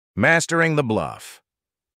Mastering the bluff.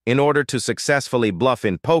 In order to successfully bluff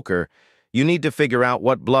in poker, you need to figure out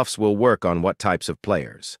what bluffs will work on what types of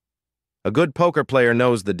players. A good poker player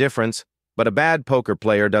knows the difference, but a bad poker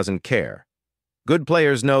player doesn't care. Good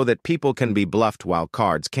players know that people can be bluffed while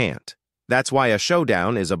cards can't. That's why a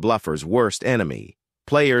showdown is a bluffer's worst enemy.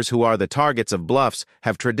 Players who are the targets of bluffs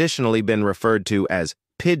have traditionally been referred to as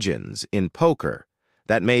pigeons in poker.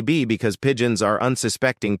 That may be because pigeons are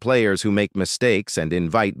unsuspecting players who make mistakes and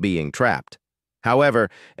invite being trapped. However,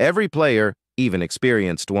 every player, even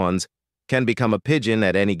experienced ones, can become a pigeon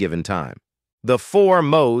at any given time. The 4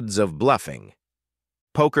 modes of bluffing.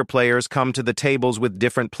 Poker players come to the tables with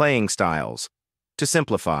different playing styles. To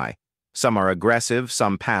simplify, some are aggressive,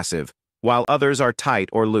 some passive, while others are tight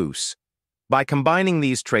or loose. By combining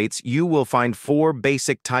these traits, you will find 4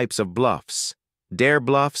 basic types of bluffs: dare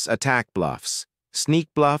bluffs, attack bluffs, sneak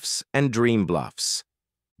bluffs, and dream bluffs.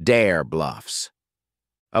 Dare bluffs.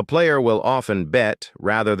 A player will often bet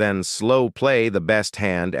rather than slow play the best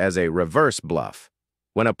hand as a reverse bluff.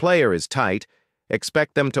 When a player is tight,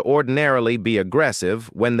 expect them to ordinarily be aggressive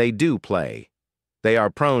when they do play. They are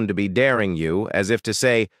prone to be daring you, as if to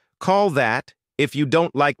say, "Call that if you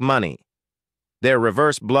don't like money." Their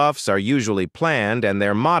reverse bluffs are usually planned, and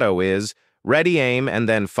their motto is, "Ready, aim, and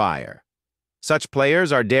then fire." Such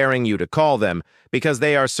players are daring you to call them because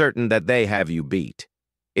they are certain that they have you beat.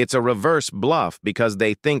 It's a reverse bluff because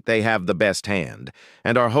they think they have the best hand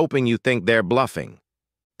and are hoping you think they're bluffing.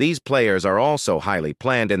 These players are also highly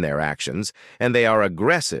planned in their actions, and they are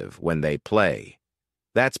aggressive when they play.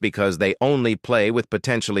 That's because they only play with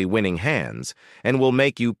potentially winning hands and will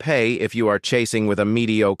make you pay if you are chasing with a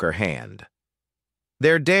mediocre hand.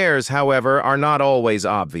 Their dares, however, are not always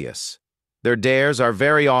obvious. Their dares are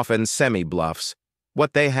very often semi-bluffs.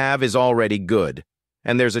 What they have is already good,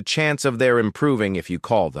 and there's a chance of their improving if you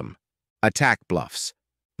call them. Attack bluffs.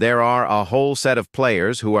 There are a whole set of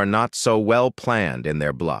players who are not so well planned in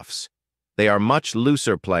their bluffs. They are much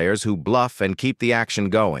looser players who bluff and keep the action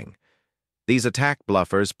going. These attack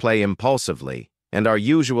bluffers play impulsively and are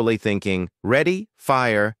usually thinking, "Ready,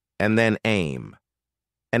 fire, and then aim."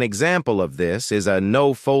 An example of this is a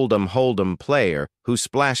no-fold'em hold'em player who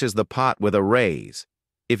splashes the pot with a raise.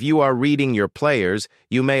 If you are reading your players,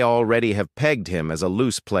 you may already have pegged him as a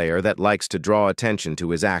loose player that likes to draw attention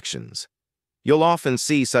to his actions. You'll often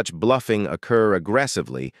see such bluffing occur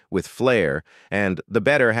aggressively, with flair, and the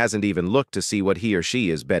bettor hasn't even looked to see what he or she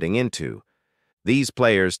is betting into. These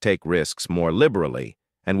players take risks more liberally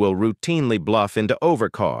and will routinely bluff into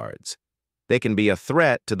overcards. They can be a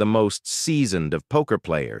threat to the most seasoned of poker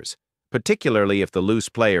players, particularly if the loose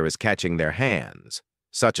player is catching their hands.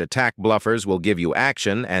 Such attack bluffers will give you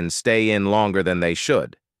action and stay in longer than they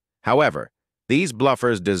should. However, these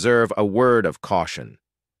bluffers deserve a word of caution.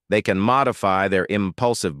 They can modify their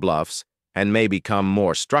impulsive bluffs and may become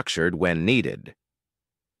more structured when needed.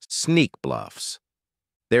 Sneak bluffs.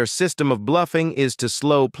 Their system of bluffing is to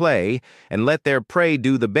slow play and let their prey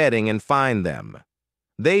do the betting and find them.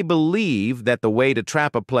 They believe that the way to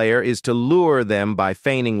trap a player is to lure them by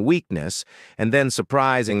feigning weakness and then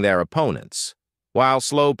surprising their opponents. While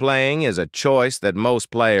slow playing is a choice that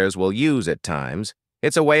most players will use at times,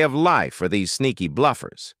 it's a way of life for these sneaky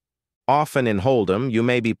bluffers. Often in hold'em, you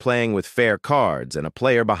may be playing with fair cards and a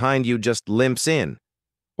player behind you just limps in,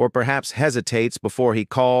 or perhaps hesitates before he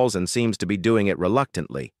calls and seems to be doing it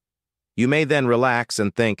reluctantly. You may then relax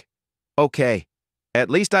and think, "Okay, at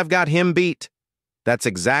least I've got him beat." That's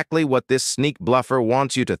exactly what this sneak bluffer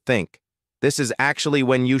wants you to think. This is actually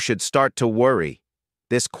when you should start to worry.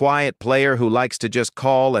 This quiet player who likes to just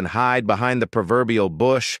call and hide behind the proverbial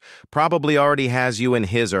bush probably already has you in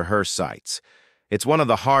his or her sights. It's one of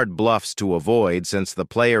the hard bluffs to avoid since the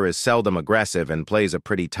player is seldom aggressive and plays a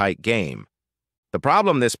pretty tight game. The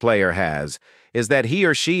problem this player has is that he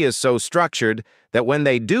or she is so structured that when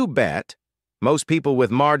they do bet, most people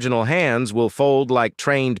with marginal hands will fold like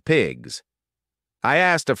trained pigs. I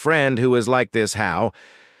asked a friend who is like this how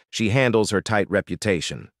she handles her tight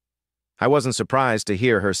reputation. I wasn't surprised to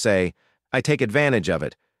hear her say, "I take advantage of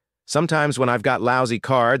it. Sometimes when I've got lousy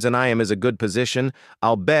cards and I am in a good position,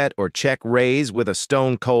 I'll bet or check raise with a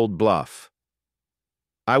stone-cold bluff."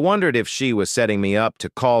 I wondered if she was setting me up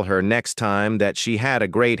to call her next time that she had a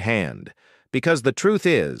great hand, because the truth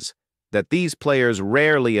is that these players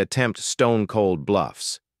rarely attempt stone-cold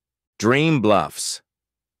bluffs. Dream bluffs.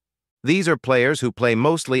 These are players who play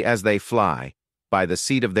mostly as they fly, by the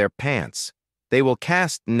seat of their pants. They will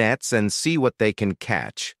cast nets and see what they can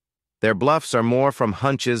catch. Their bluffs are more from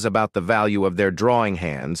hunches about the value of their drawing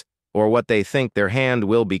hands or what they think their hand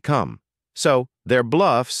will become. So, their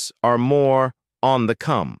bluffs are more on the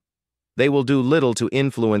come. They will do little to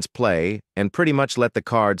influence play and pretty much let the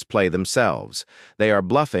cards play themselves. They are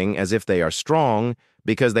bluffing as if they are strong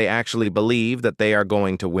because they actually believe that they are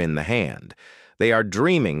going to win the hand. They are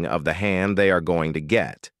dreaming of the hand they are going to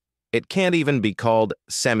get. It can't even be called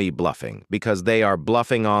semi-bluffing because they are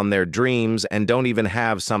bluffing on their dreams and don't even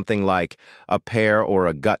have something like a pair or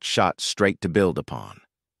a gut shot straight to build upon.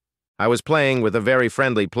 I was playing with a very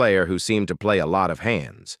friendly player who seemed to play a lot of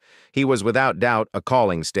hands. He was without doubt a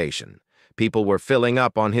calling station. People were filling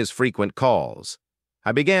up on his frequent calls.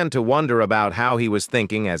 I began to wonder about how he was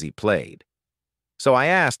thinking as he played. So I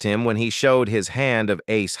asked him when he showed his hand of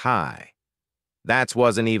ace high. That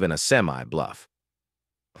wasn't even a semi-bluff.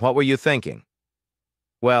 What were you thinking?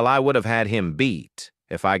 Well, I would have had him beat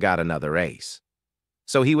if I got another ace.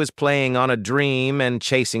 So he was playing on a dream and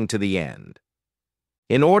chasing to the end.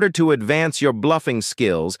 In order to advance your bluffing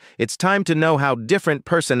skills, it's time to know how different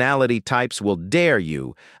personality types will dare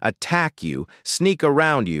you, attack you, sneak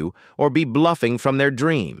around you, or be bluffing from their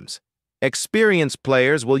dreams. Experienced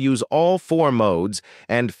players will use all four modes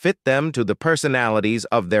and fit them to the personalities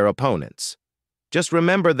of their opponents. Just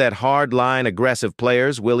remember that hard-line aggressive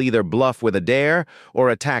players will either bluff with a dare or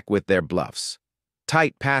attack with their bluffs.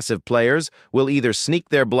 Tight passive players will either sneak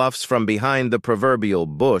their bluffs from behind the proverbial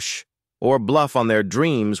bush or bluff on their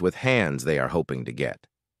dreams with hands they are hoping to get.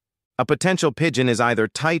 A potential pigeon is either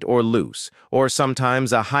tight or loose, or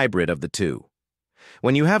sometimes a hybrid of the two.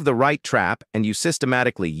 When you have the right trap and you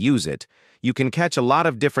systematically use it, you can catch a lot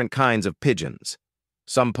of different kinds of pigeons.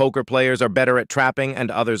 Some poker players are better at trapping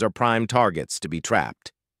and others are prime targets to be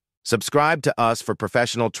trapped. Subscribe to us for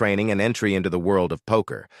professional training and entry into the world of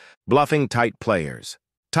poker. Bluffing tight players.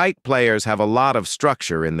 Tight players have a lot of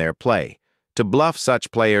structure in their play. To bluff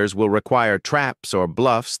such players will require traps or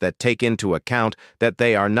bluffs that take into account that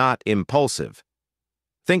they are not impulsive.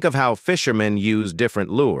 Think of how fishermen use different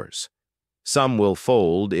lures. Some will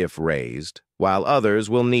fold if raised, while others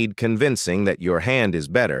will need convincing that your hand is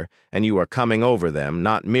better and you are coming over them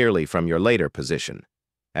not merely from your later position.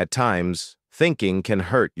 At times, thinking can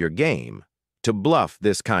hurt your game. To bluff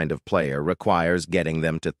this kind of player requires getting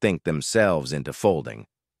them to think themselves into folding,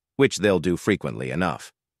 which they'll do frequently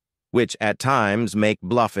enough, which at times make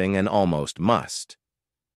bluffing an almost must.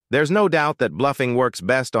 There's no doubt that bluffing works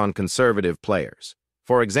best on conservative players.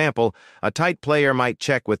 For example, a tight player might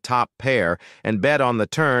check with top pair and bet on the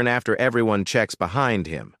turn after everyone checks behind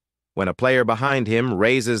him. When a player behind him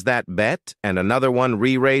raises that bet and another one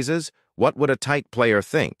re-raises, what would a tight player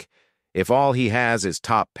think? If all he has is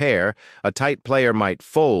top pair, a tight player might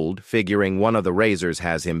fold, figuring one of the raisers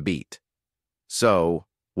has him beat. So,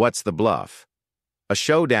 what's the bluff? A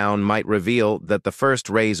showdown might reveal that the first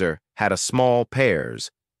raiser had a small pairs,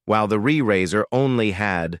 while the re-raiser only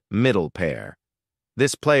had middle pair.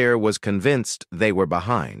 This player was convinced they were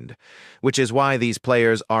behind, which is why these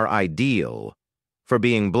players are ideal for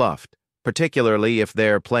being bluffed, particularly if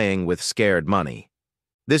they're playing with scared money.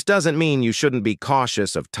 This doesn't mean you shouldn't be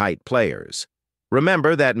cautious of tight players.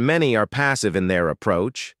 Remember that many are passive in their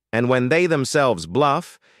approach, and when they themselves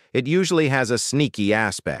bluff, it usually has a sneaky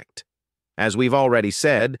aspect. As we've already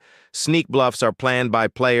said, sneak bluffs are planned by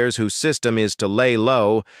players whose system is to lay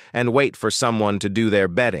low and wait for someone to do their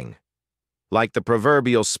betting. Like the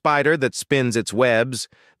proverbial spider that spins its webs,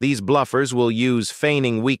 these bluffers will use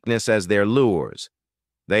feigning weakness as their lures.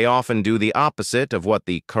 They often do the opposite of what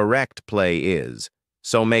the correct play is,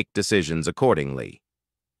 so make decisions accordingly.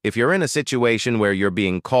 If you're in a situation where you're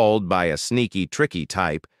being called by a sneaky, tricky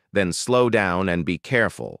type, then slow down and be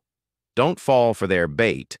careful. Don't fall for their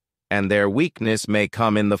bait, and their weakness may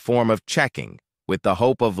come in the form of checking, with the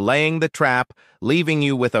hope of laying the trap, leaving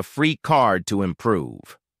you with a free card to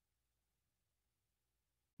improve.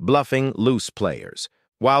 Bluffing loose players.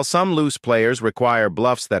 While some loose players require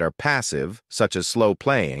bluffs that are passive, such as slow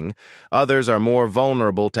playing, others are more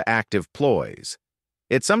vulnerable to active ploys.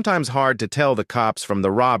 It's sometimes hard to tell the cops from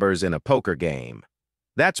the robbers in a poker game.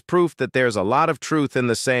 That's proof that there's a lot of truth in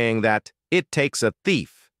the saying that it takes a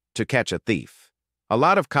thief to catch a thief. A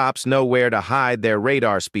lot of cops know where to hide their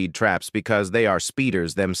radar speed traps because they are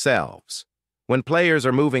speeders themselves. When players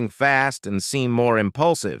are moving fast and seem more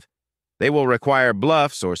impulsive, they will require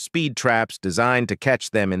bluffs or speed traps designed to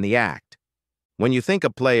catch them in the act. When you think a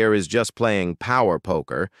player is just playing power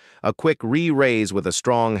poker, a quick re-raise with a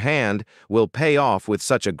strong hand will pay off with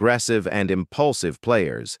such aggressive and impulsive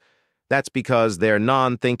players. That's because their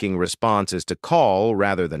non-thinking response is to call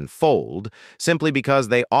rather than fold, simply because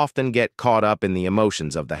they often get caught up in the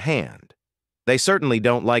emotions of the hand. They certainly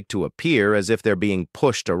don't like to appear as if they're being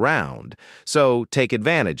pushed around, so take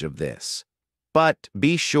advantage of this. But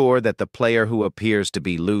be sure that the player who appears to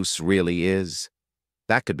be loose really is.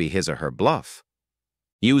 That could be his or her bluff.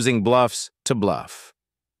 Using bluffs to bluff.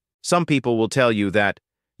 Some people will tell you that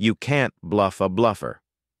you can't bluff a bluffer,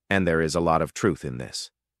 and there is a lot of truth in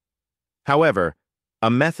this. However, a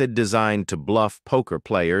method designed to bluff poker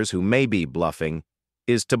players who may be bluffing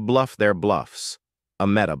is to bluff their bluffs, a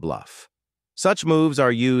meta bluff. Such moves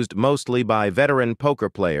are used mostly by veteran poker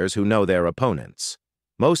players who know their opponents.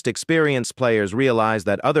 Most experienced players realize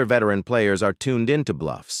that other veteran players are tuned into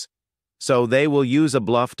bluffs, so they will use a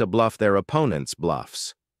bluff to bluff their opponent's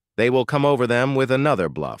bluffs. They will come over them with another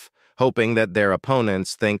bluff, hoping that their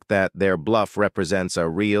opponents think that their bluff represents a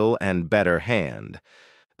real and better hand.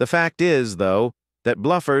 The fact is, though, that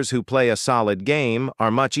bluffers who play a solid game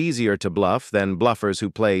are much easier to bluff than bluffers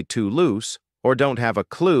who play too loose or don't have a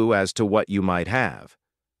clue as to what you might have.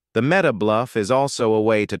 The meta bluff is also a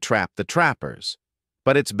way to trap the trappers.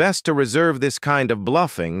 But it's best to reserve this kind of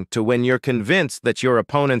bluffing to when you're convinced that your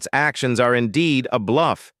opponent's actions are indeed a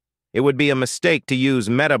bluff. It would be a mistake to use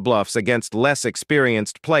meta bluffs against less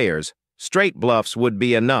experienced players. Straight bluffs would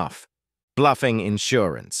be enough. Bluffing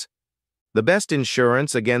insurance. The best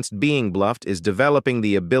insurance against being bluffed is developing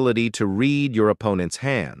the ability to read your opponent's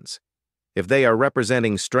hands. If they are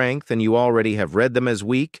representing strength and you already have read them as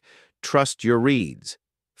weak, trust your reads.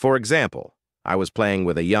 For example, I was playing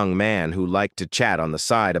with a young man who liked to chat on the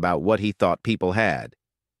side about what he thought people had.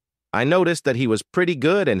 I noticed that he was pretty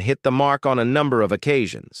good and hit the mark on a number of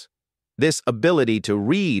occasions. This ability to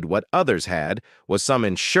read what others had was some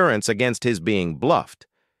insurance against his being bluffed.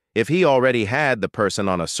 If he already had the person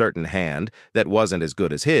on a certain hand that wasn't as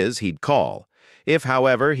good as his, he'd call. If,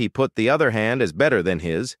 however, he put the other hand as better than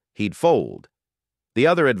his, he'd fold. The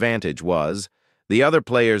other advantage was, the other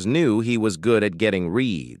players knew he was good at getting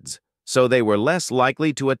reads, so they were less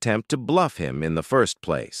likely to attempt to bluff him in the first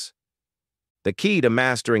place. The key to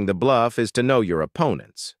mastering the bluff is to know your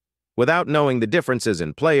opponents. Without knowing the differences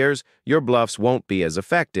in players, your bluffs won't be as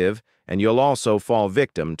effective, and you'll also fall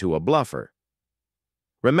victim to a bluffer.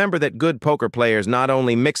 Remember that good poker players not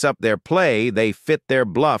only mix up their play, they fit their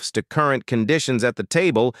bluffs to current conditions at the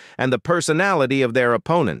table and the personality of their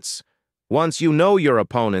opponents. Once you know your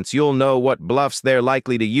opponents, you'll know what bluffs they're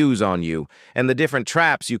likely to use on you and the different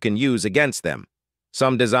traps you can use against them.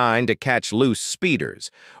 Some designed to catch loose speeders,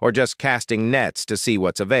 or just casting nets to see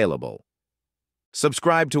what's available.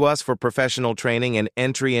 Subscribe to us for professional training and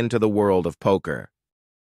entry into the world of poker.